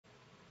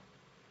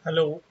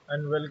Hello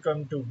and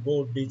welcome to Go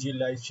Digi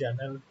Live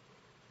channel.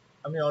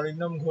 আমি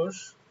অরিন্দম ঘোষ।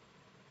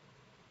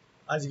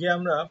 আজকে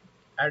আমরা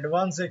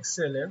অ্যাডভান্স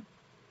এক্সেলের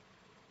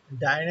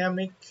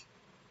ডাইনামিক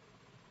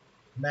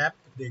ম্যাপ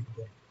দেখব।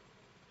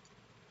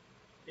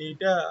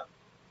 এইটা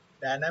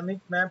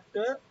ডাইনামিক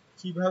ম্যাপটা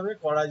কিভাবে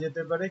করা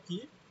যেতে পারে কি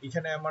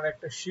এখানে আমার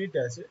একটা শীট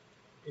আছে,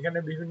 এখানে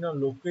বিভিন্ন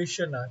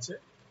লোকেশন আছে,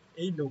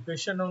 এই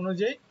লোকেশন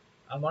অনুযায়ী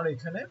আমার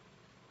এখানে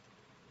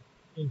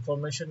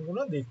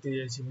ইনফরমেশনগুলো দেখতে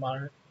চাইছি,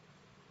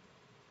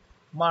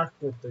 মার্ক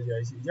করতে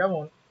চাইছি।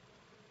 যেমন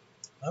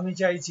আমি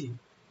চাইছি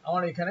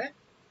আমার এখানে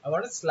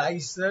আবার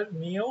স্লাইসার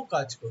নিয়েও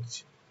কাজ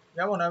করছি।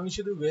 যেমন আমি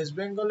শুধু ওয়েস্ট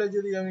বেঙ্গলে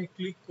যদি আমি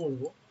ক্লিক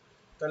করব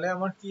তাহলে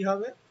আমার কি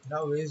হবে না,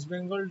 ওয়েস্ট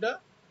বেঙ্গলটা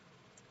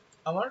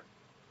আমার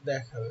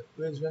দেখাবে।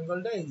 ওয়েস্ট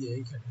বেঙ্গলটা এই যে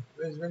এইখানে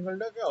ওয়েস্ট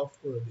বেঙ্গলটাকে অফ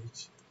করে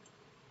দিচ্ছি।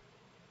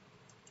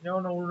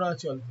 যেমন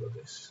অরুণাচল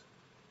প্রদেশ,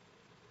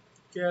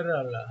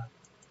 কেরালা,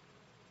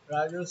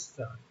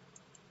 রাজস্থান,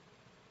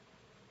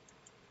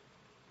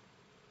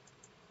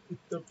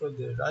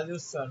 উত্তরপ্রদেশ,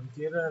 রাজস্থান,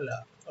 কেরালা,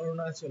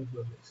 অরুণাচল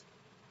প্রদেশ।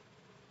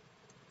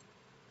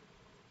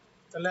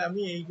 তাহলে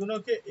আমি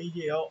এইগুলোকে এই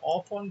যে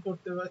অফ অন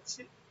করতে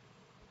পারছি।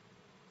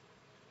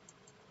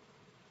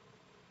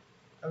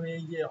 আমি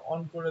এই যে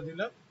অন করে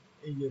দিলাম,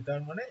 এই যে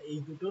তার মানে এই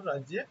দুটো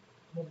রাজ্যের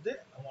মধ্যে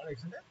আমার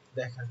এখানে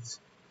দেখাচ্ছে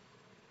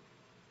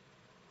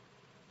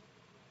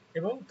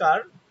এবং তার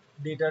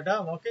ডেটাটা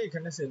আমাকে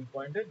এখানে সেল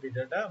পয়েন্টের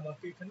ডেটাটা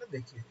আমাকে এখানে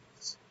দেখিয়ে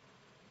দিচ্ছে।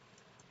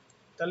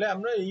 তাহলে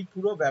আমরা এই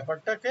পুরো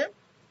ব্যাপারটাকে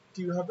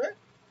কিভাবে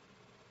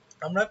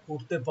আমরা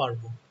করতে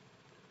পারবো,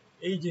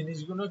 এই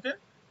জিনিসগুলোকে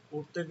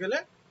করতে গেলে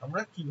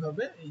আমরা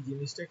কিভাবে এই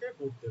জিনিসটাকে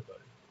করতে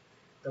পারি।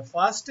 তা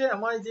ফার্স্টে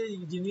আমার যে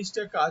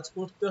জিনিসটা কাজ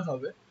করতে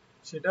হবে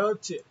সেটা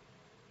হচ্ছে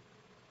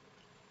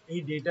এই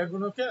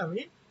ডেটাগুলোকে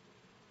আমি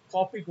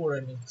কপি করে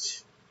নিচ্ছি,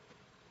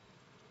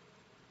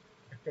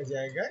 একটা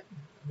জায়গায়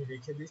আমি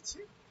রেখে দিচ্ছি।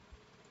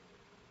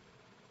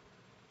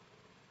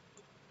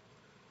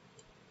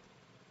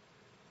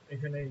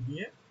 এখানে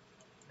গিয়ে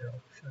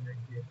অপশনে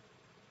গিয়ে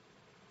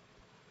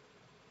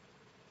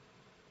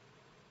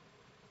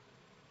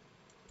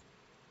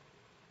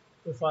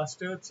তো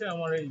ফার্স্টে হচ্ছে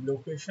আমার এই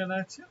লোকেশন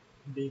আছে,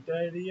 ডেটা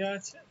এরিয়া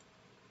আছে,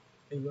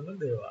 এগুলো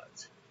দেওয়া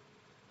আছে।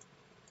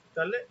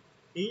 তাহলে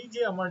এই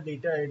যে আমার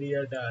ডেটা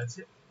এরিয়াটা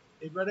আছে,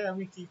 এবারে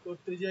আমি কি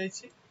করতে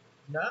চাইছি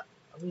না,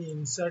 আমি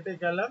ইনসার্টে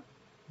গেলাম,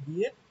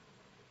 গিয়ে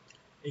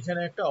এখানে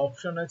একটা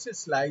অপশন আছে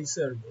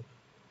স্লাইসার বলে,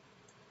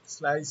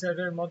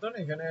 স্লাইসারের মতন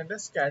এখানে একটা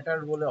স্ক্যাটার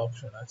বলে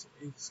অপশন আছে,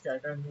 এই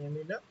স্ক্যাটার নিয়ে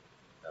নিলাম।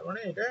 তার মানে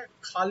এটা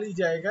খালি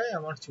জায়গায়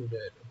আমার চলে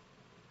এলো,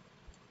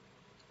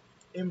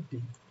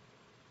 এমটি।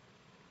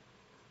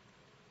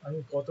 আমি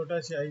কতটা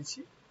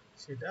চাইছি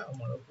সেটা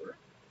আমার উপরে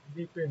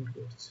ডিপেন্ড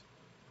করছে,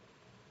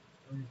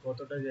 আমি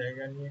কতটা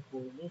জায়গা নিয়ে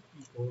করব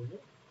কি করব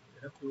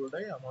এটা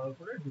পুরোটাই আমার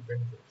উপরে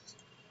ডিপেন্ড করছে।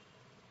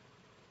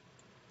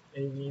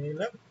 এই নিয়ে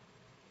নিলাম।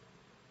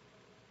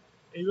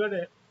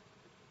 এইবারে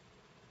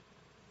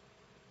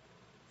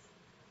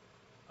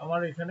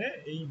আমার এখানে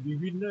এই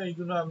বিভিন্ন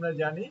এইগুলো আমরা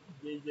জানি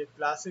যে এই যে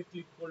প্লাসে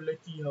ক্লিক করলে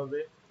কি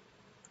হবে,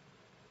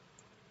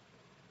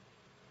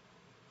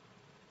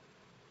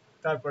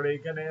 তারপরে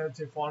এখানে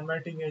হচ্ছে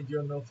ফরম্যাটিং এর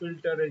জন্য,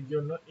 ফিল্টারের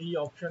জন্য এই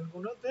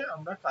অপশনগুলোতে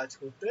আমরা কাজ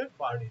করতে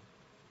পারি।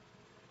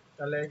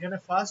 তাহলে এখানে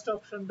ফার্স্ট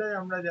অপশনটাই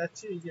আমরা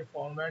যাচ্ছি, এই যে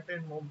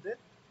ফরম্যাটের মধ্যে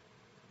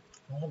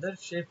আমাদের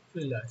শেপ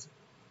ফিল আছে,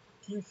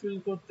 কি ফিল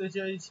করতে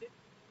চাইছি।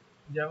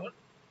 যেমন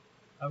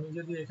আমি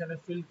যদি এখানে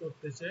ফিল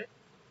করতে চাই,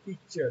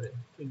 পিকচারে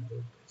ফিল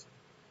করতে চাই,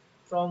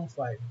 ফ্রম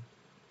ফাইল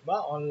বা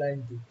অনলাইন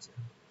পিকচার।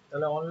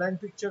 তাহলে অনলাইন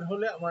পিকচার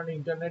হলে আমার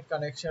ইন্টারনেট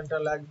কানেকশনটা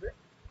লাগবে।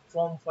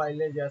 ফ্রম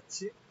ফাইলে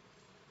যাচ্ছি,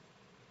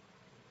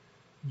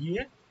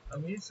 গিয়ে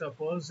আমি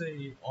সাপোজ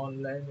এই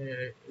অনলাইনে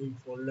এই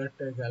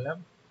ফোল্ডারটা গেলাম,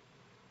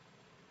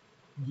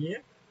 গিয়ে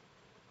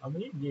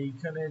আমি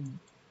যেইখানে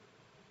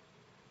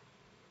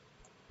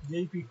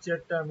যেই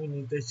পিকচারটা আমি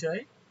নিতে চাই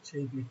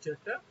সেই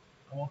পিকচারটা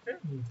আমাকে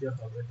নিতে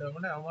হবে। তার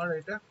মানে আমার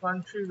এটা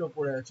কান্ট্রির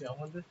ওপরে আছে,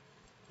 আমাদের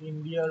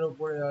ইন্ডিয়ার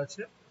ওপরে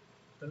আছে।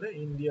 তাহলে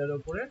ইন্ডিয়ার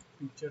ওপরে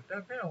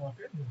পিকচারটাকে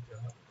আমাকে নিতে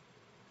হবে।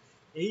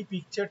 এই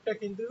পিকচারটা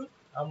কিন্তু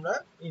আমরা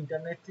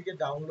ইন্টারনেট থেকে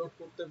ডাউনলোড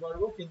করতে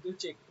পারবো, কিন্তু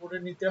চেক করে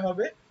নিতে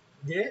হবে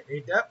যে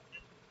এটা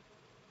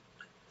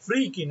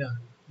ফ্রি কিনা।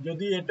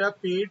 যদি এটা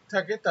পেইড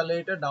থাকে তাহলে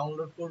এটা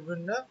ডাউনলোড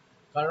করবেন না,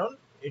 কারণ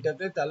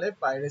এটাতে তাহলে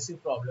পাইরেসি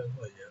প্রবলেম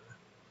হয়ে যাবে।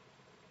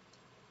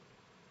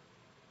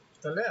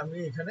 তাহলে আমি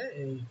এখানে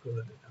এই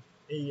করে দিলাম,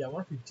 এই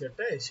আমার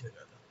পিকচারটা এসে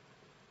গেল।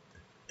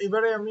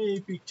 এবারে আমি এই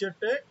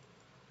পিকচারটায়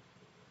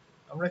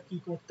আমরা কি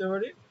করতে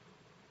পারি,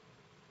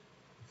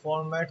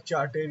 ফরম্যাট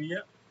চার্ট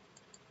এরিয়া।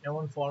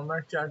 যেমন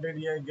ফরম্যাট চার্ট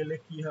এরিয়ায় গেলে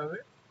কি হবে,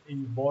 এই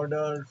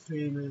বর্ডার,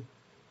 ফিল,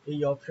 এই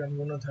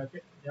অপশনগুলো থাকে।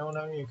 যেমন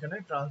আমি এখানে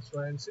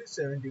ট্রান্সপারেন্সি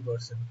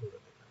 70% করে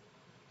দিলাম,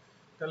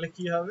 তাহলে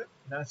কি হবে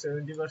না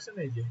 70%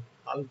 এই যে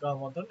হালকা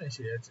মতন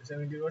এসে যাচ্ছে,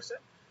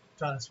 70%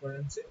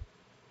 ট্রান্সপারেন্সি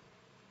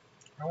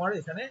আমার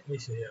এখানে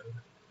এসে যাবে।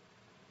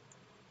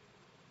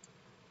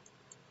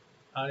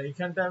 আর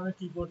এখানটা আমি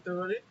কি করতে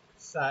পারি,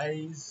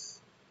 সাইজ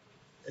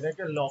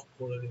এটাকে লক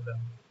করে দিলাম,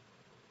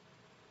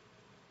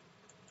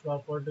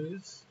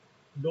 প্রপার্টিজ,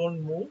 ডোন্ট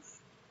মুভ,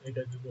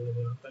 এটাকে করে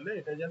দিলাম, তাহলে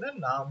এটা যেন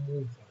না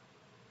মুভ হয়,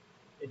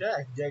 এটা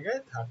এক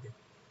জায়গায় থাকে।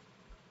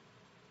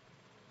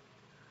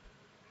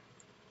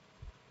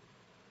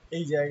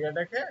 এই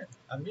জায়গাটাকে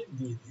আমি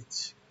দিয়ে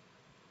দিচ্ছি।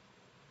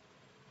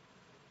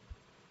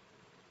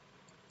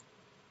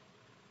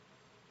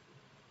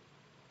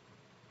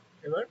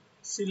 এবার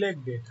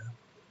সিলেক্ট ডেটা,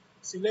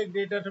 সিলেক্ট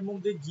ডেটার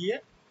মধ্যে গিয়ে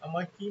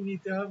আমার কি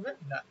নিতে হবে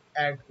না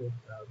অ্যাড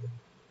করতে হবে।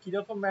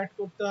 কিরকম অ্যাড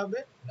করতে হবে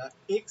না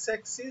এক্স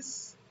অ্যাক্সিস,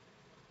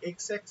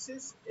 এক্স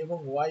অ্যাক্সিস এবং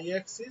ওয়াই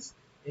অ্যাক্সিস,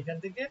 এখান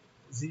থেকে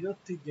 0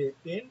 থেকে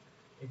 10,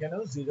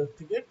 এখানেও 0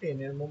 থেকে 10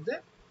 এর মধ্যে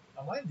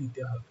আমায়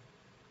দিতে হবে।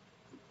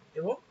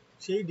 এবং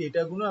সেই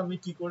ডেটাগুলো আমি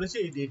কি করেছি,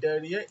 এই ডেটা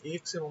এরিয়া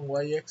এক্স এবং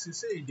ওয়াই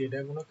অ্যাক্সিসে এই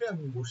ডেটাগুলোকে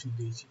আমি বসিয়ে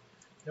দিয়েছি।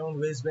 যেমন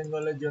ওয়েস্ট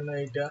বেঙ্গলের জন্য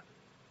এটা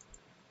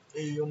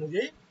এই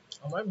অনুযায়ী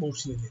আমায়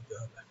বসিয়ে দিতে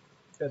হবে।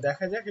 তা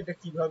দেখা যাক এটা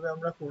কিভাবে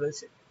আমরা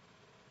করেছি।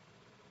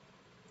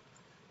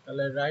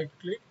 তাহলে রাইট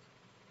ক্লিক,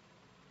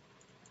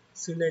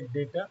 সিলেক্ট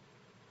ডেটা,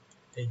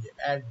 এই যে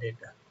অ্যাড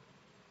ডেটা,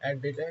 অ্যাড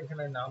ডেটা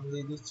এখানে নাম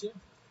দিয়ে দিচ্ছি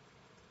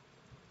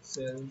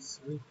সেলস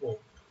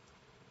রিপোর্ট,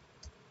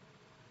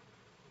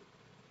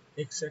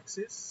 এক্স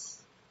অ্যাক্সিস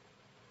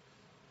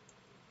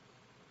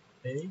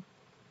এই,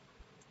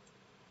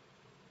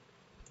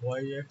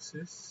 ওয়াই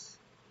অ্যাক্সিস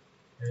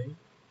এই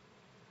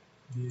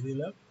দিয়ে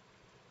দিলাম।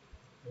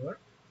 এবার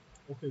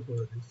ওকে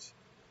করে দিচ্ছি,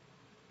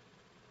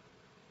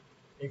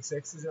 এক্স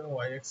অ্যাক্সিস এবং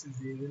ওয়াই অ্যাক্সিস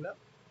দিয়ে দিলাম,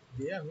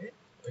 দিয়ে আমি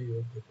ওই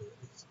ওকে করে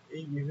দিচ্ছি।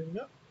 এই বিভিন্ন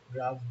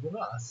গ্রাফগুলো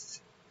আসছে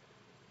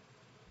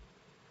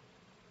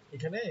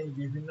এখানে, এই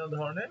বিভিন্ন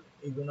ধরনের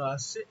এইগুলো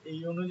আসছে। এই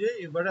অনুযায়ী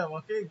এবারে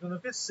আমাকে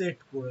এগুলোকে সেট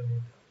করে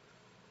নিতে হবে।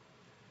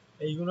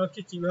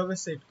 এইগুলোকে কিভাবে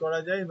সেট করা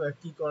যায় বা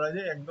কি করা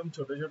যায়, একদম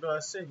ছোট ছোট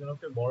আসছে,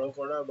 এগুলোকে বড়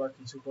করা বা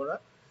কিছু করা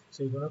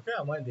সেইগুলোকে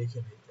আমায়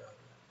দেখে নিতে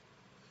হবে।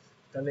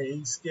 তাহলে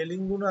এই স্কেলিং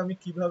গুলো আমি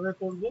কিভাবে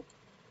করব,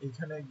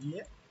 এখানে গিয়ে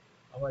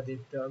আমার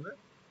দেখতে হবে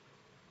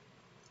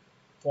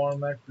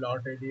ফরম্যাট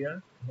প্লট এরিয়ার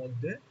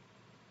মধ্যে,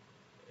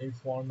 এই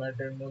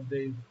ফরম্যাটের মধ্যে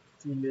এই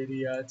ফিল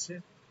এরিয়া আছে,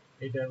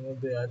 এটার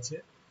মধ্যে আছে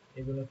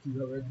এগুলো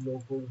কিভাবে গ্লো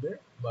করবে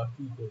বা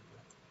কি করবে।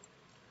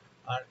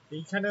 আর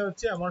এইখানে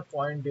হচ্ছে আমার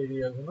পয়েন্ট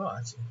এরিয়া গুলো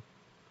আছে।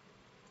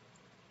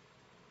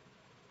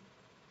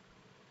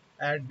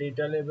 অ্যাড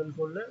ডেটা লেবেল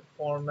করলে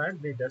ফরম্যাট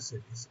ডেটা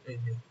সিরিজ, এই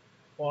যে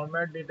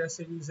ফরম্যাট ডেটা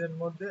সিরিজ এর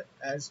মধ্যে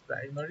অ্যাজ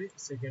প্রাইমারি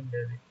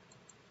সেকেন্ডারি,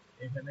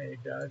 এখানে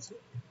এটা আছে,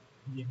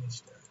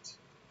 জিনিসটা আছে।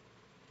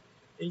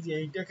 এই যে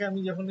এইটাকে আমি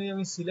যখনই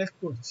আমি সিলেক্ট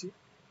করছি,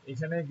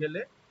 এখানে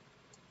গেলে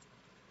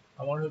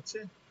আমার হচ্ছে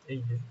এই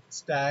যে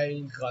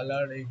স্টাইল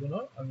কালার এইগুলো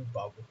আমি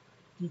পাবো,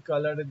 কি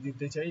কালারে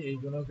দিতে চাই,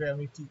 এইগুলোকে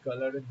আমি কি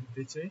কালারে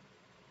দিতে চাই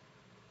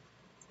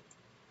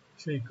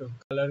সেই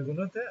কালার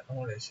গুলোতে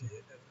আমার এসে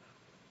যেতে হবে।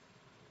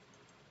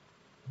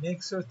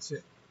 নেক্সট হচ্ছে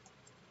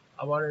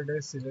আবার এটা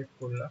সিলেক্ট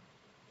করলাম,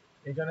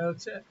 এখানে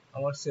হচ্ছে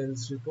আমার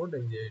সেলস রিপোর্ট,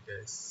 এই যে এটা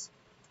এসছে।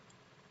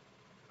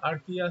 আর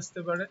কি আসতে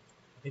পারে,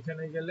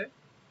 এখানে গেলে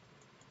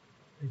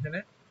এখানে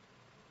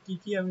কি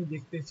কি আমি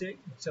দেখতে চাই,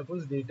 সাপোজ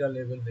ডেটা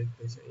লেভেল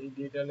দেখতে চাই, এই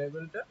ডেটা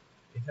লেভেলটা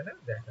এখানে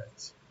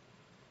দেখাচ্ছে,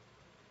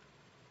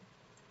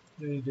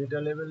 এই ডেটা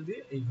লেভেল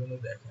দিয়ে এইগুলো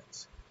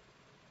দেখাচ্ছে।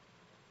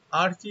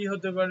 আর কি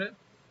হতে পারে,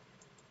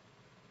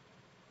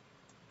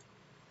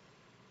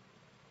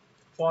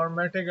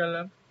 ফরম্যাটে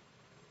গেলাম,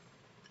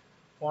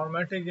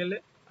 ফরম্যাটে গেলে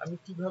আমি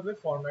কিভাবে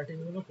ফরম্যাটিং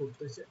গুলো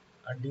করতে চাই।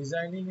 আর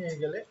ডিজাইনিং এ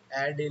গেলে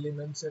অ্যাড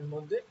এলিমেন্টস এর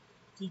মধ্যে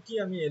কি কি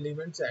আমি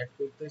এলিমেন্টস অ্যাড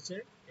করতে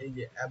চাই, এই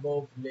যে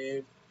অ্যাবভ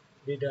লেফট,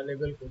 ডেটা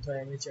লেভেল কোথায়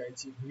আমি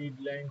চাইছি, গ্রিড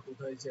লাইন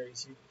কোথায়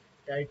চাইছি,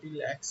 টাইটেল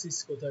অ্যাক্সিস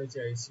কোথায়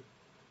চাইছি,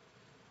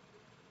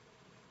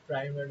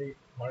 প্রাইমারি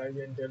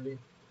হরাইজন্টালি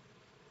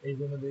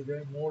এইগুলো দিতে,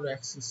 মোর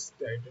অ্যাক্সিস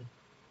টাইটেল,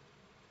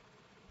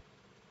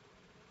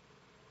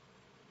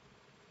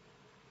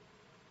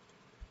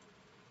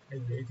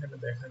 এই যে এখানে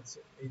দেখাচ্ছে,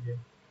 এই যে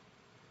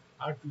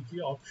আর কি কি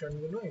অপশন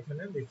গুলো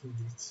এখানে দেখিয়ে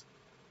দিচ্ছি।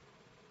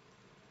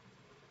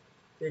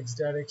 টেক্সট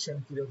ডাইরেকশন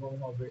কিরকম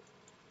হবে,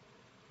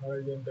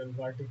 হরাইজন্টাল,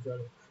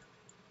 ভার্টিক্যাল,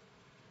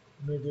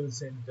 মিডল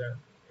সেন্টার,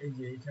 এই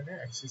যে এখানে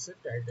অ্যাক্সিসের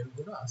টাইটেল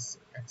গুলো আসছে,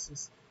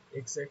 অ্যাক্সিস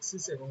এক্স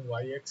অ্যাক্সিস এবং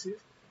ওয়াই অ্যাক্সিস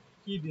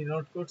কি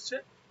ডিনোট করছে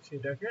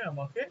সেটাকে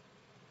আমাকে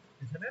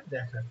এখানে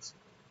দেখাচ্ছে।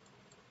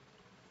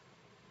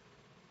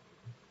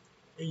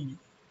 এই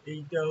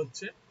এইটা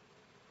হচ্ছে,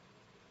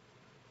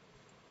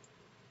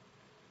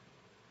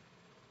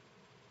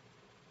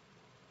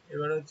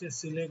 এবার হচ্ছে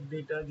সিলেক্ট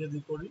ডেটা যদি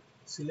করি,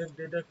 সিলেক্ট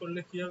ডেটা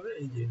করলে কি হবে,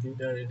 এই যে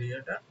ডেটা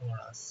এরিয়াটা আমার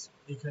আসছে,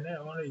 এখানে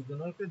আমার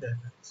এইগুলোকে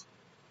দেখাচ্ছে।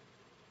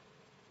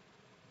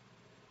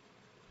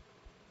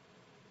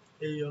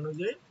 এই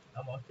অনুযায়ী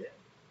আমাকে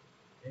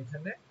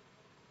এখানে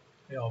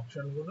এই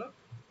অপশন গুলো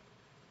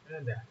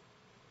দেয়।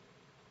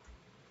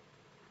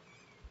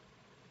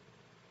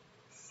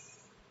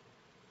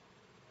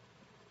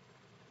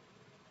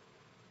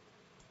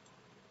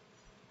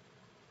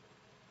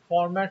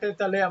 ফরম্যাটে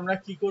তাহলে আমরা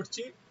কি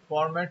করছি,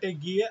 ফরম্যাটে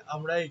গিয়ে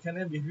আমরা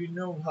এখানে বিভিন্ন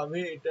ভাবে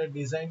এটা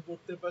ডিজাইন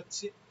করতে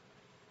পারছি।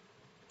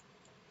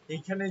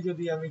 এইখানে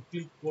যদি আমি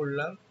ক্লিক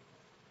করলাম,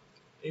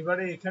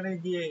 এবারে এখানে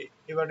গিয়ে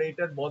এবারে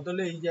এটার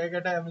বদলে এই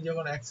জায়গাটায় আমি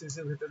যখন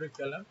অ্যাক্সেসের ভেতরে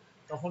গেলাম,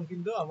 তখন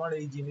কিন্তু আমার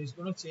এই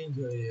জিনিসগুলো চেঞ্জ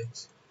হয়ে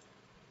যাচ্ছে।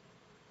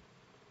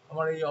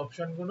 আমার এই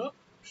অপশনগুলো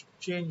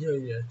চেঞ্জ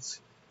হয়ে যাচ্ছে,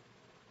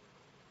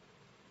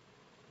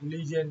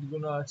 লিজেন্ড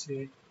গুলো আছে,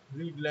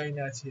 রিড লাইন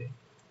আছে।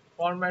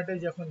 ফরম্যাটে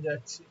যখন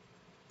যাচ্ছি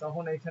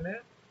তখন এখানে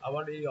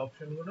আবার এই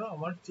অপশনগুলো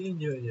আমার চেঞ্জ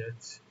হয়ে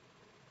যাচ্ছে।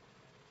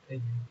 এই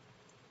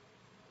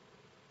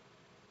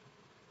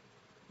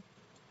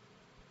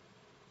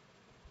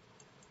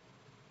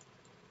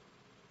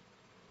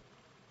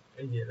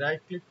যে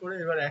রাইট ক্লিক করে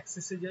এবার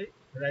অ্যাক্সেসে যাই,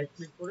 রাইট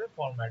ক্লিক করে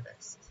ফরম্যাট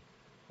অ্যাক্সেস।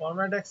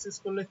 ফরম্যাট অ্যাক্সেস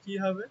করলে কি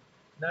হবে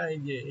না, এই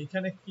যে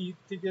এখানে কি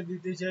থেকে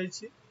দিতে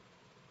চাইছি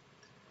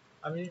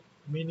আমি,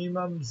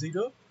 মিনিমাম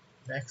 0,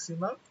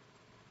 ম্যাক্সিমাম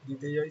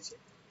দিতে চাইছি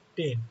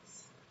 10।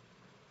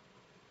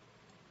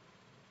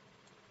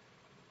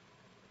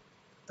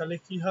 তাহলে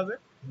কি হবে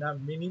না,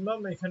 মিনিমাম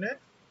এখানে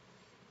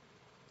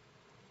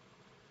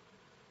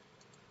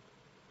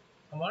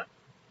আমার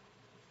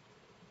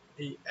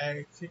এই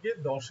 1 থেকে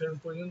 10 এর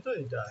পর্যন্ত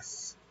এটা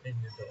আসছে, এই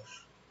যে 10।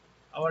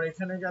 আবার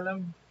এখানে গেলাম,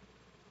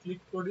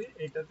 ক্লিক করি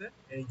এটাতে,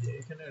 এই যে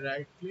এখানে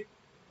রাইট ক্লিক,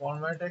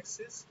 ফরম্যাট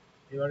অ্যাক্সেস।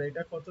 এবার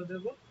এটা কত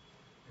দেব,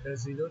 এটা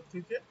 0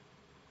 থেকে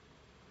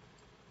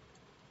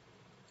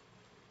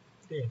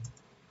 10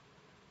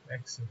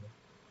 ম্যাক্সিমাম,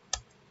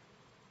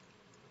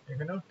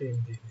 এখানেও 10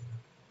 দিয়ে দিলাম।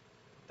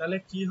 তাহলে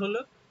কি হলো,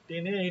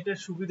 10 এ এটার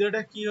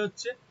সুবিধাটা কি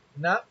হচ্ছে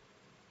না,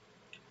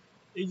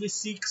 এই যে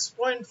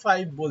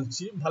 6.5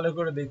 বলছি, ভালো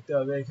করে দেখতে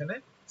হবে এখানে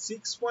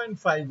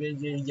 6.5, এই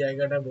যে এই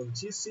জায়গাটা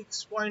বলছি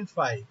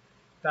 6.5,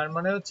 তার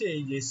মানে হচ্ছে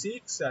এই যে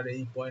 6 আর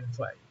এই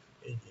 0.5,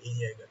 এই যে এই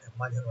জায়গাটা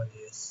মাঝামাঝি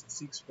এসছে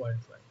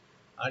 6.5।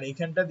 আর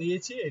এখানটা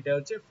দিয়েছি এটা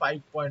হচ্ছে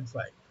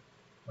 5.5,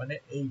 মানে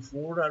এই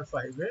 4 আর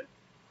 5 এর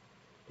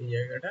এই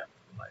জায়গাটা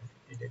মাঝে,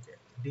 এটাকে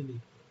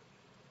ডিলিট করে,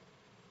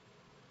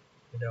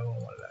 এটাও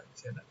আমার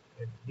লাগছে না,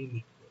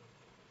 ডিলিট করে।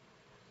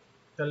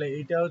 তাহলে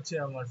এটা হচ্ছে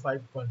আমার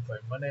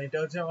 5.5, মানে এটা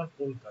হচ্ছে আমার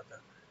কলকাতা।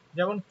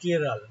 যেমন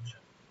কেরাল,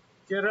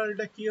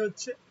 কেরালটা কি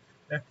হচ্ছে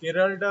না,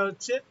 কেরালটা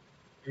হচ্ছে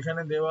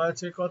এখানে দেওয়া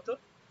আছে কত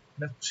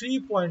না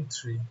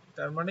 3.3,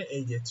 তার মানে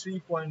এই যে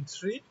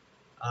 3.3,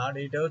 আর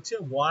এটা হচ্ছে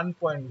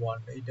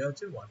 1.1, এটা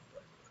হচ্ছে 1.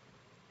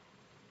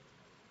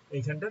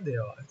 এইখানটা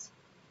দেওয়া আছে।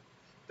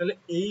 তাহলে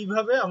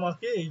এইভাবে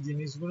আমাকে এই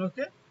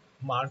জিনিসগুলোকে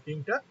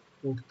মার্কিংটা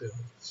করতে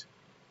হচ্ছে।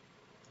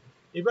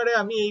 এবারে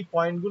আমি এই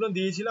পয়েন্টগুলো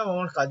দিয়েছিলাম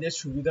আমার কাজের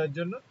সুবিধার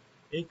জন্য,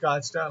 এই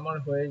কাজটা আমার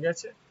হয়ে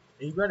গেছে।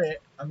 এইবারে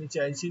আমি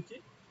চাইছি কি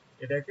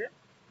এটাকে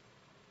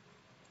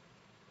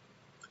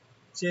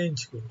চেঞ্জ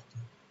করতে,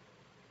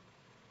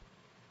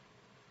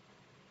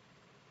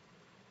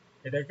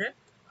 এটাকে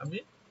আমি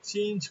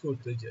চেঞ্জ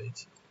করতে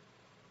চাইছি,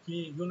 কি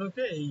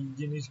এগুলোকে, এই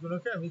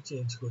জিনিসগুলোকে আমি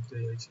চেঞ্জ করতে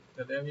চাইছি।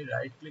 তাহলে আমি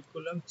রাইট ক্লিক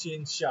করলাম,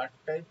 চেঞ্জ চার্ট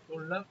টাইপ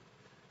করলাম,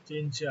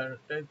 চেঞ্জ চার্ট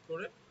টাইপ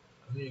করে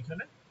আমি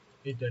এখানে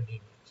এটা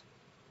নিয়ে নিচ্ছি,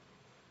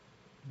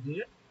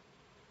 দিয়ে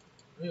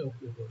আমি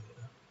ওকে করে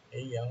দিলাম,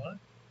 এই আমার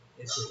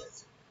এসে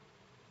গেছে।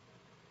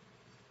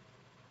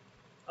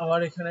 আবার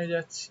এখানে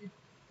যাচ্ছি,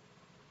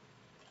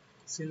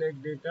 সিলেক্ট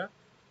ডেটা,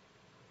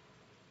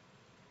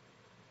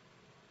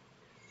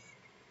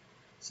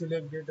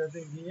 সিলেক্ট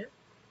ডেটাতে গিয়ে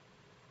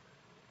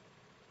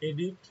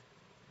এডিট,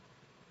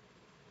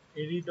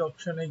 এডিট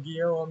অপশনে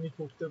গিয়েও আমি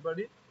করতে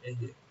পারি। এই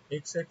যে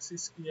এক্স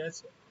অ্যাক্সিস কি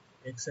আছে,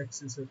 এক্স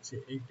অ্যাক্সিস হচ্ছে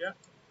এইটা,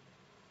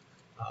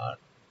 আর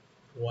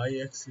ওয়াই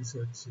অ্যাক্সিস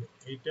হচ্ছে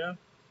এইটা,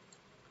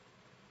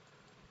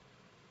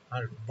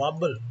 আর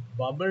বাবল,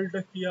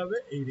 বাবলটা কি হবে,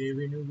 এই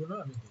রেভিনিউ গুলো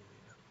আমি দিয়ে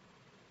দিলাম,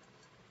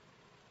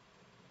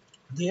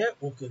 দিয়ে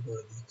ওকে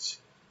করে দিচ্ছি।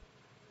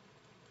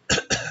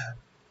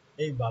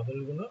 এই বাবল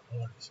গুলো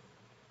আমার এসে,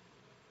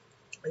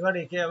 এবার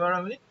একে আবার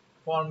আমি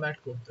ফরম্যাট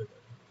করতে পারি।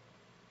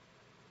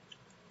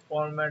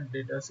 ফরম্যাট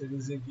ডেটা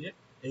সিরিজে গিয়ে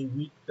এই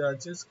উইডথটা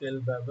আছে স্কেল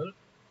বাবল,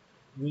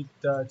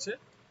 উইডথটা আছে,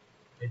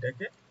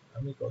 এটাকে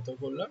আমি কত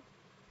করলাম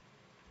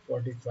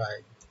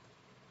 45,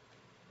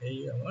 এই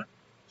আমার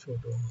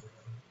ছোট হয়ে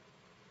গেল।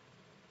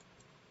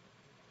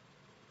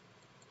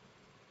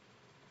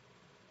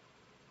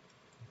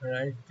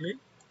 রাইট ক্লিক,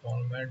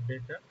 ফরম্যাট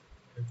ডেটা,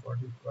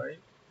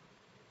 45,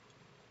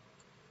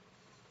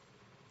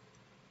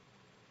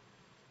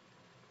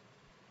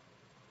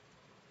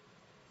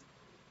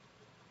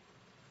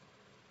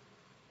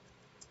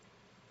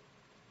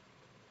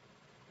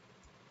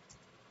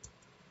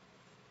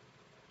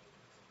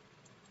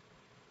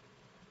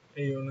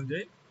 এই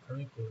অনুযায়ী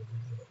আমি করে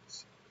দিতে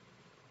পারছি।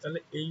 তাহলে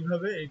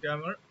এইভাবে এটা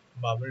আমার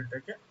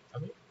বাবলটাকে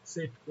আমি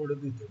সেট করে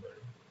দিতে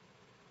পারি।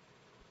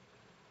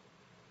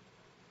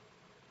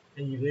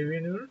 এই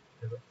রেভিনিউর,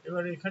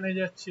 এবার এখানে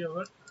যাচ্ছি,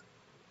 আবার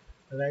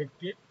right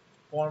click,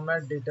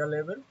 format data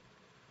level,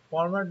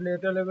 format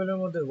data লেভেলের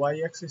মধ্যে ওয়াই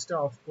অ্যাক্সিসটা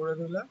অফ করে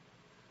দিলাম,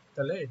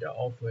 তাহলে এটা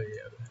অফ হয়ে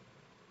যাবে।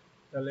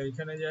 তাহলে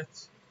এখানে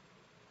যাচ্ছি,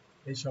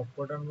 এই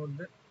সবকটার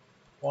মধ্যে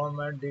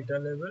ফরম্যাট ডেটা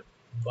লেভেল,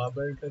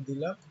 বাবলটা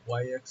দিলাম,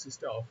 ওয়াই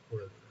অ্যাক্সিসটা অফ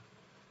করে দিলাম,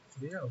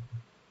 দিয়ে ওকে,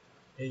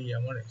 এই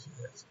আমার এসে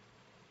গেছে।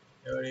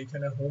 এবার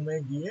এখানে হোমে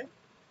গিয়ে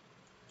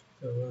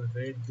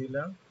রেড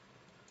দিলাম,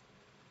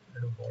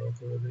 একটু বড়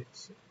করে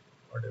দিচ্ছি,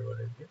 হোয়াটএভার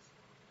ইট ইজ,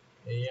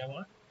 এই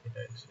আমার এটা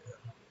এসে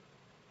গেল।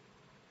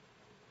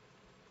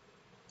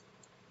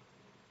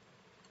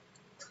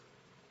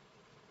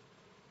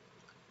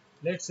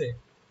 লেটস সে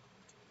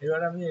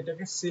এবার আমি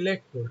এটাকে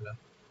সিলেক্ট করলাম,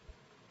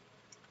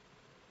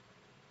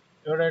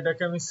 এবার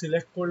এটাকে আমি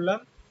সিলেক্ট করলাম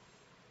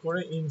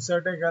করে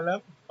ইনসার্টে গেলাম,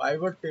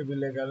 পাইভট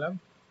টেবিলে গেলাম,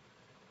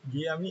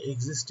 গিয়ে আমি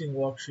এক্সিস্টিং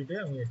ওয়ার্কশিটে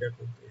আমি এটা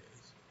করতে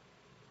চাইছি,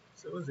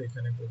 সাপোজ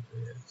এখানে করতে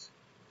চাইছি,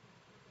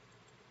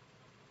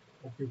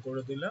 ওকে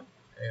করে দিলাম,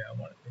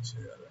 আমার এসে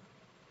গেল।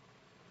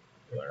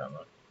 এবার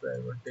আমার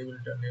পাইভট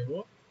টেবিলটা নেব,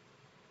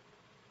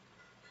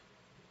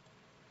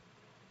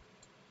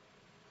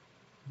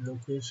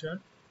 লোকেশন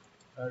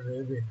আর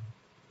রেভিনিউ,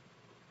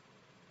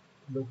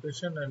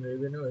 লোকেশন আর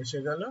রেভিনিউ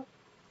এসে গেল।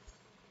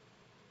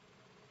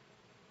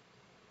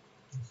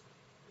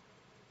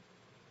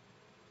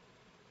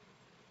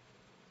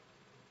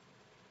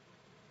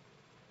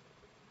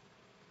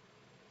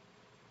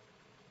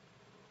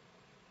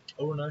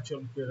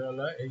 অরুণাচল,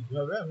 কেরালা,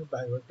 এইভাবে আমি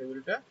পাইভট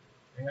টেবিলটা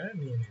এখানে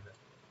নিয়ে নিলাম।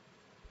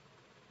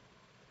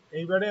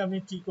 এইবারে আমি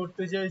কি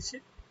করতে চাইছি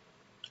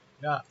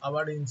না,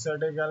 আবার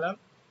ইনসার্টে গেলাম,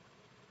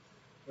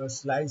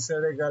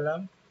 স্লাইসারে গেলাম,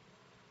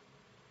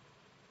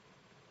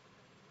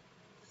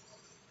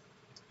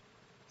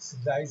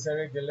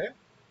 স্লাইসারে গেলে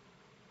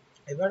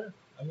এবার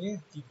আমি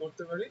কি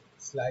করতে পারি,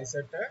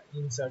 স্লাইসারটা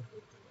ইনসার্ট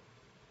করতে পারি,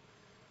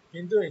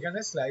 কিন্তু এখানে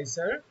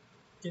স্লাইসার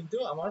কিন্তু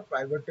আমার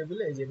পাইভট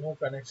টেবিলে এই যে নো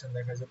কানেকশন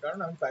দেখাচ্ছে, কারণ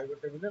আমি পাইভট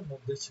টেবিলের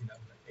মধ্যে ছিলাম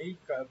না। এই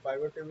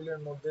পাইভট টেবিলের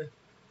মধ্যে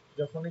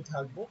যখনই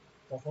থাকবো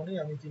তখনই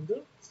আমি কিন্তু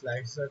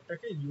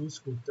স্লাইসারটাকে ইউজ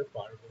করতে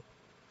পারবো।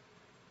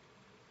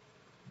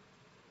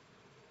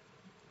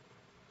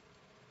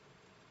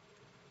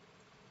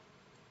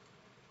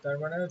 তার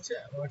মানে হচ্ছে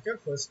আমাকে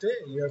ফার্স্টে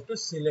ইউ হ্যাভ টু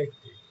সিলেক্ট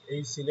ইট,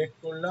 এই সিলেক্ট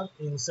করলাম,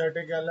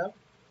 ইনসার্টে গেলাম,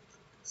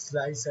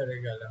 স্লাইসারে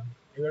গেলাম,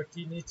 এবার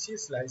কি নিচ্ছি,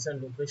 স্লাইসার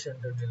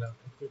লোকেশনটা নিলাম,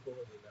 একটু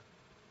করে দিলাম,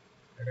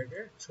 এটাকে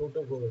ছোট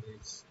করে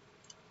দিচ্ছি,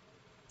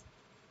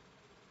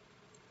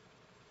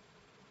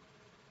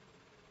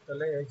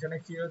 তাহলে এখানে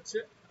কি হচ্ছে,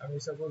 আমি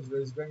সাপোজ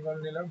ওয়েস্ট বেঙ্গল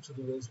নিলাম,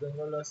 শুধু ওয়েস্ট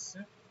বেঙ্গল আসছে,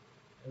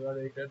 এবার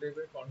এটা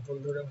দেবে কন্ট্রোল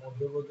ধরে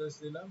মধ্যপ্রদেশ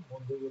দিলাম,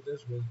 মধ্যপ্রদেশ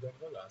ওয়েস্ট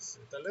বেঙ্গল আসছে,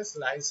 তাহলে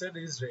স্লাইসার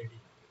ইজ রেডি,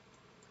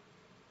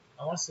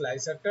 আমার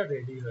স্লাইসারটা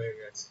রেডি হয়ে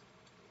গেছে।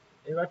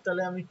 এবার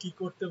তাহলে আমি কি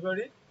করতে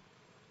পারি,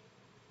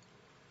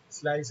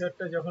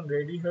 স্লাইসারটা যখন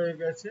রেডি হয়ে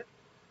গেছে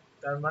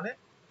তার মানে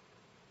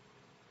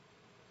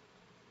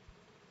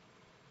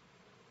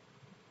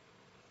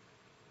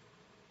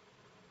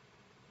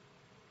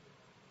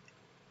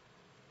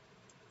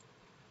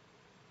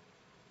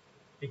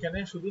এখানে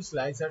শুধু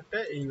স্লাইসারটা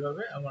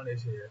এইভাবে আমার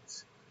এসে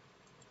যাচ্ছে,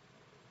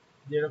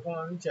 যেরকম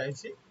আমি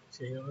চাইছি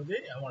সেই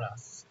অনুযায়ী আমার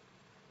আসছে।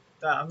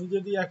 তা আমি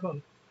যদি এখন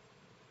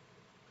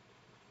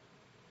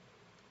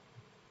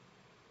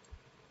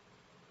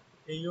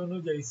এই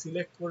অনুযায়ী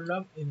সিলেক্ট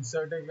করলাম,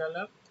 ইনসার্টে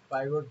গেলাম,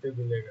 পাইভট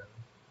টেবিলে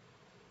গেলাম,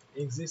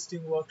 এক্সিস্টিং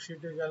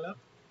ওয়ার্কশিটে গেলাম,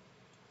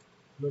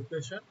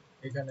 লোকেশন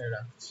এখানে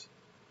রাখছি,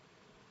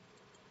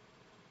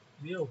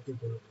 দিয়ে ওকে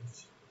করে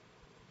দিচ্ছি,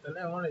 তাহলে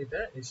আমার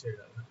এটা এসে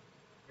গেল।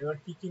 এবার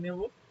কি কি নেব,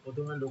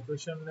 প্রথমে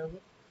লোকেশন নেব,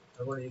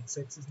 তারপর এক্স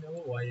অ্যাক্সিস নেব,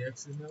 ওয়াই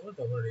অ্যাক্সিস নেব,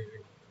 তারপর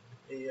রেভিনিউ,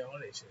 এই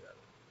আমার এসে গেল।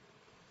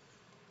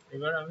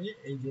 এবার আমি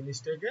এই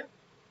জিনিসটাকে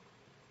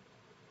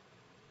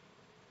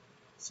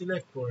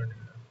সিলেক্ট করে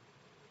নিলাম,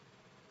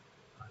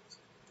 আচ্ছা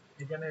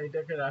এখানে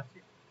এটাকে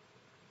রাখি,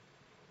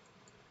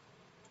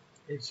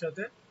 এর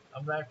সাথে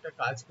আমরা একটা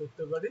কাজ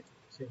করতে পারি,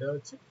 সেটা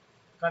হচ্ছে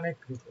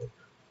কানেক্ট রিপোর্ট,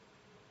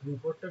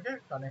 রিপোর্টটাকে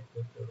কানেক্ট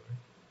করতে পারি,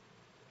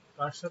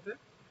 কার সাথে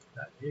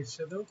না এর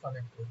সাথেও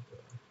কানেক্ট করতে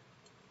পারি।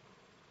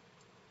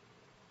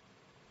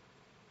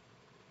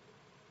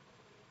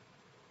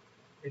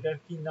 এটার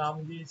কি নাম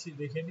দিয়েছি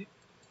দেখে নি,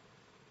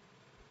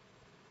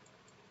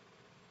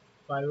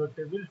 পাইভট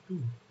টেবিল 2,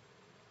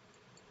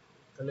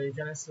 তাহলে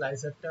এখানে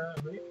স্লাইসারটা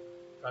আমি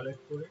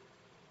কালেক্ট করি,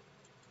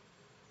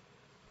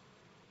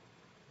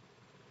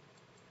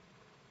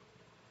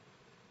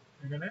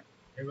 এখানে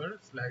এবার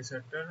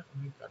স্লাইসারটার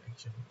আমি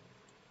কানেকশন,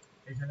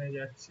 এখানে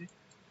যাচ্ছি,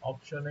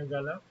 অপশনে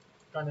গেলাম,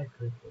 কানেক্ট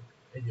রিপোর্ট,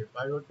 এই যে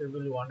পাইভট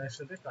টেবিল 1 এর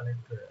সাথে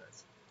কানেক্ট হয়ে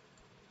আছে,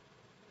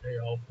 এই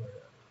অফ হয়ে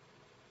গেল।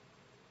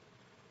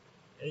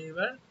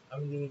 এইবার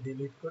আমি যদি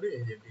ডিলিট করি,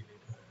 এই যে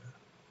ডিলিট হয়ে গেল।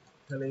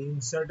 তাহলে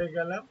ইনসার্টে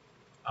গেলাম,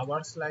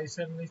 আবার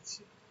স্লাইসার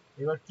নিচ্ছি,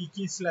 এবার কি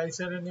কি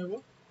স্লাইসারে নেব,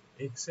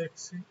 এক্স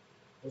অ্যাক্সিস,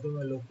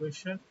 প্রথমে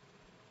লোকেশন,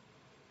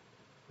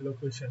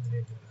 লোকেশন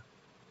নিয়ে নিলাম,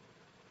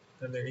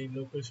 তাহলে এই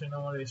লোকেশন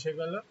আমার এসে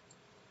গেল।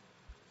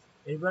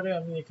 এইবারে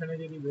আমি এখানে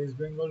যদি ওয়েস্ট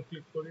বেঙ্গল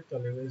ক্লিক করি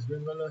তাহলে ওয়েস্ট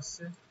বেঙ্গল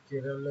আসছে,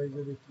 কেরালায়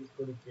যদি ক্লিক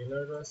করি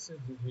কেরালা আসছে,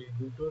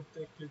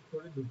 দুটোতে ক্লিক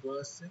করি দুটো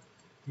আসছে,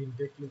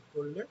 তিনটে ক্লিক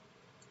করলে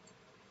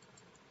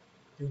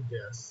তিনটে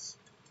আসছে।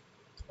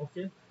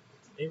 ওকে,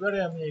 এবারে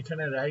আমি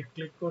এখানে রাইট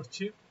ক্লিক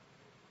করছি,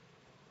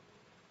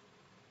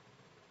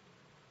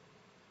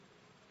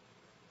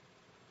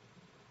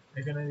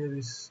 এখানে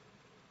যদি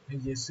এই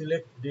যে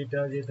সিলেক্ট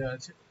ডেটা যেটা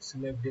আছে,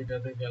 সিলেক্ট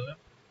ডেটাতে গেলাম,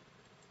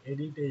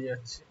 এডিটে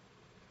যাচ্ছি,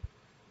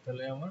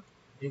 তাহলে আমার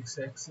এক্স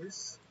অ্যাক্সিস,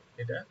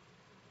 এটা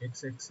এক্স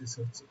অ্যাক্সিস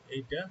হচ্ছে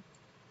এইটা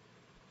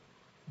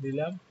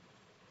দিলাম,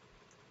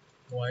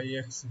 ওয়াই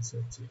অ্যাক্সিস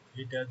হচ্ছে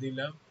এটা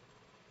দিলাম,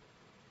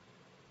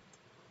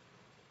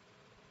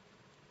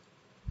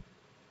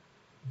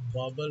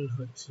 বাবল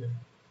হচ্ছে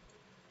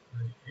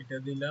এটা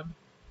দিলাম,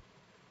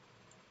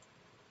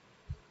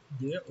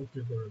 দিয়ে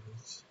ওকে করে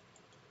দিচ্ছি।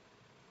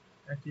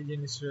 একই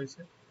জিনিস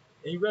রয়েছে।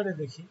 এইবারে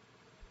দেখি,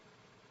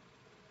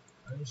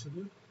 আমি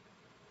শুধু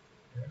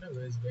এখানে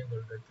ওয়েস্ট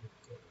বেঙ্গলটা ক্লিক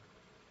করব,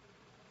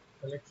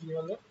 তাহলে কি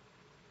হলো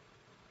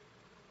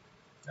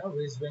না,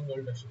 ওয়েস্ট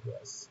বেঙ্গলটা শুধু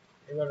আসছে।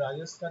 এবার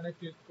রাজস্থানে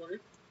ক্লিক করি,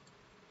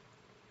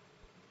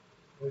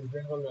 ওয়েস্ট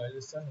বেঙ্গল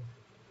রাজস্থান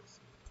উত্তরপ্রদেশ।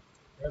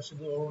 এবার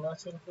শুধু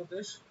অরুণাচল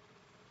প্রদেশ,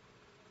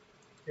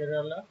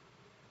 কেরালা,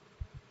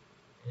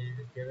 এই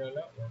যে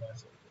কেরালা,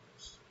 অরুণাচল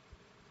প্রদেশ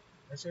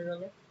এসে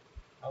গেল।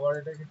 আবার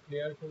এটাকে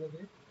ক্লিয়ার করে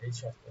দিই, এই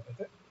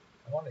সবকটাতে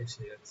আমার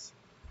এসে যাচ্ছে।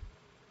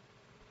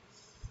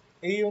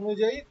 এই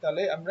অনুযায়ী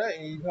তাহলে আমরা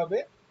এইভাবে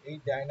এই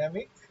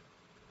ডাইনামিক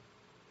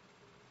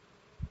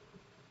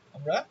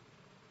আমরা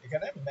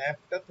এখানে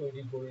ম্যাপটা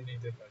তৈরি করে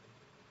নিতে পারি।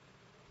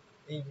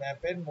 এই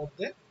ম্যাপের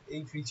মধ্যে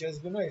এই ফিচার্স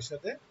গুলো এর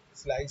সাথে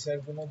স্লাইসার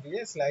গুলো দিয়ে,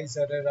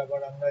 স্লাইসারের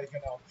আবার আমরা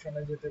এখানে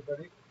অপশনে যেতে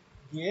পারি,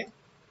 গিয়ে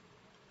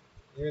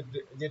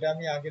যেটা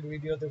আমি আগের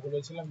ভিডিওতে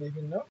বলেছিলাম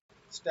বিভিন্ন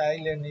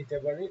স্টাইলের নিতে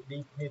পারি,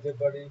 ডিপ নিতে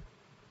পারি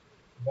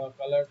বা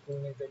কালারফুল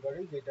নিতে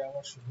পারি, যেটা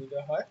আমার সুবিধা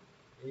হয়।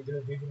 এই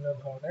বিভিন্ন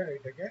ধরনের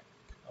এটাকে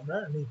আমরা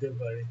নিতে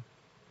পারি।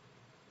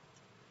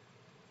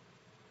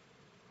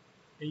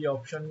 এই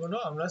অপশনগুলো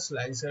আমরা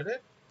স্লাইসারে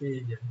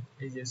পেয়ে যাই।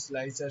 এই যে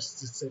স্লাইসার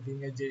সেটিং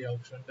এর যে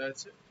অপশনটা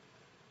আছে,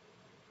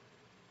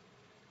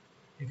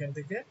 এখান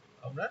থেকে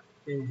আমরা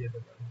পেয়ে যেতে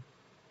পারি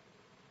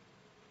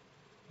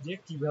যে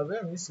কিভাবে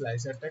আমি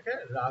স্লাইসারটাকে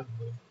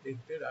রাখবো,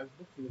 দেখতে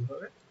রাখবো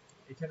কিভাবে।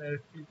 এখানে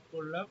ক্লিক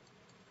করলাম,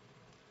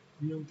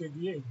 ভিউতে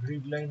গিয়ে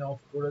গ্রিড লাইন অফ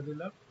করে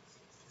দিলাম,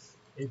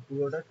 এই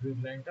পুরোটা গ্রিড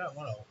লাইনটা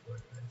আমার অফ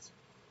হয়ে গেছে।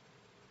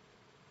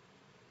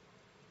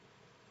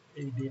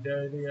 এই ডেটা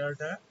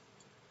এরিয়াটা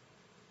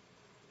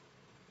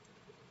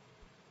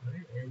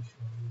এই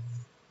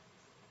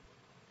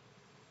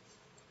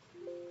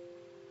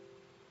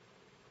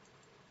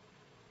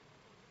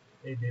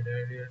এই ডেটা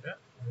এরিয়াটা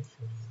আমি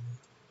সরিয়ে দিই।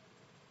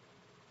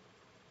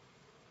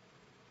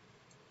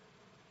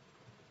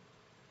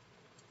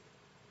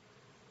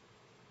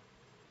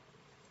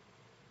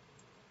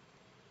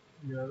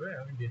 এইভাবে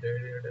আমি ডেটা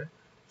এরিয়াটা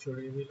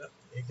সরিয়ে দিলাম।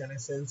 এখানে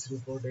সেলস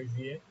রিপোর্টে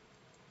গিয়ে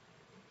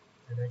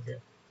এটাকে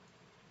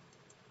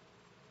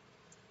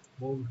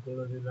বোল্ড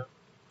করে দিলাম,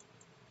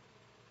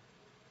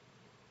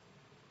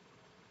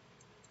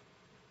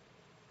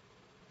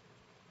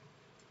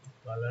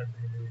 কালার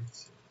দিয়ে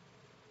দিচ্ছি,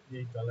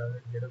 যেই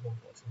কালারের যেরকম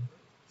পছন্দ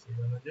সেই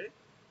অনুযায়ী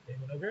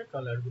এগুলোকে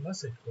কালারগুলো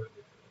সেট করে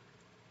দিতে হবে।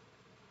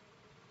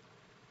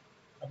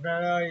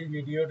 আপনারা এই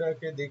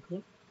ভিডিওটাকে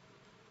দেখুন,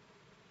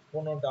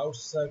 কোনো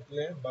ডাউটস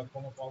থাকলে বা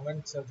কোনো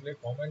কমেন্টস থাকলে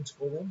কমেন্টস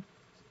করুন,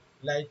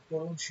 লাইক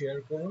করুন, শেয়ার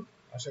করুন।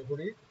 আশা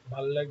করি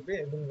ভালো লাগবে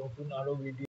এবং নতুন আরো ভিডিও